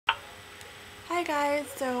Hi guys,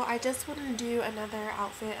 so I just wanted to do another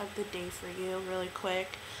outfit of the day for you really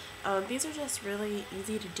quick. These are just really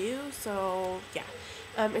easy to do, so yeah.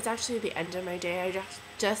 It's actually the end of my day. I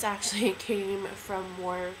just actually came from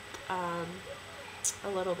work a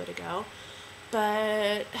little bit ago.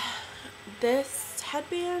 But this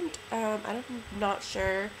headband, I'm not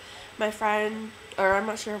sure. My friend, or I'm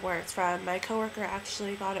not sure where it's from, my coworker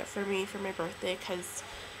actually got it for me for my birthday because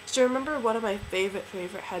she remembered one of my favorite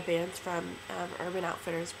headbands from Urban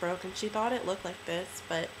Outfitters broke, and she thought it looked like this,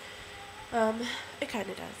 but it kind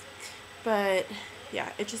of does. But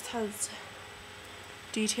yeah, it just has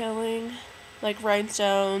detailing like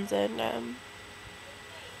rhinestones and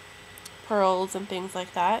pearls and things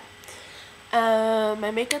like that.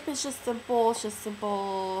 My makeup is just simple. It's just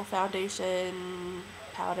simple foundation,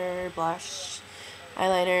 powder, blush,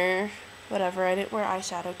 eyeliner, whatever. I didn't wear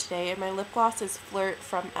eyeshadow today. And my lip gloss is Flirt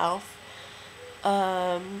from e.l.f.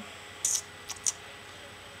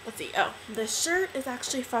 Let's see. Oh, this shirt is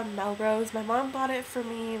actually from Melrose. My mom bought it for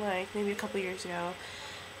me like maybe a couple years ago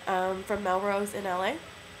from Melrose in LA.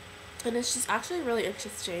 And it's just actually really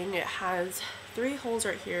interesting. It has 3 holes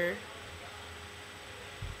right here,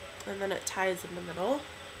 and then it ties in the middle.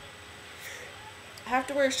 I have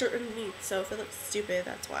to wear a shirt underneath, so if it looks stupid,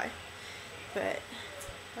 that's why. But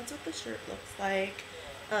that's what the shirt looks like.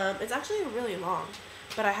 It's actually really long,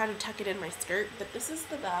 but I had to tuck it in my skirt. But this is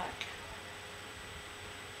the back.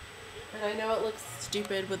 And I know it looks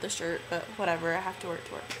stupid with the shirt, but whatever. I have to wear it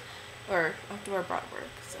to work. Or I have to wear bra to work,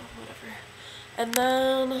 so whatever. And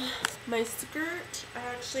then my skirt I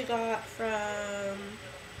actually got from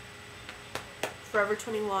Forever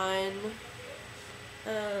 21.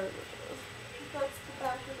 That's the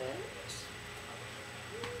back of it.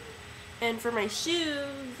 And for my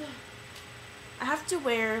shoes, I have to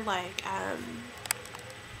wear like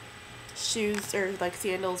shoes or like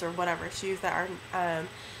sandals or whatever, shoes that are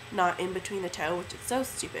not in between the toe, which is so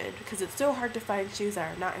stupid because it's so hard to find shoes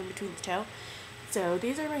that are not in between the toe. So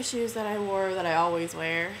these are my shoes that I wore, that I always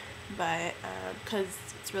wear, but because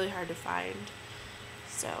it's really hard to find.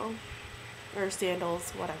 So, or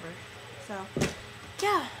sandals, whatever. So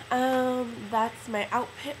yeah, that's my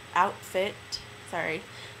outfit. Sorry,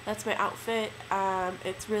 that's my outfit.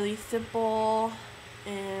 It's really simple,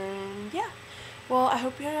 and yeah. Well, I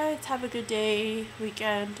hope you guys have a good day,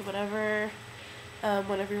 weekend, whatever,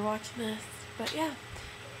 whenever you're watching this. But yeah,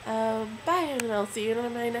 bye, and I'll see you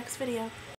in my next video.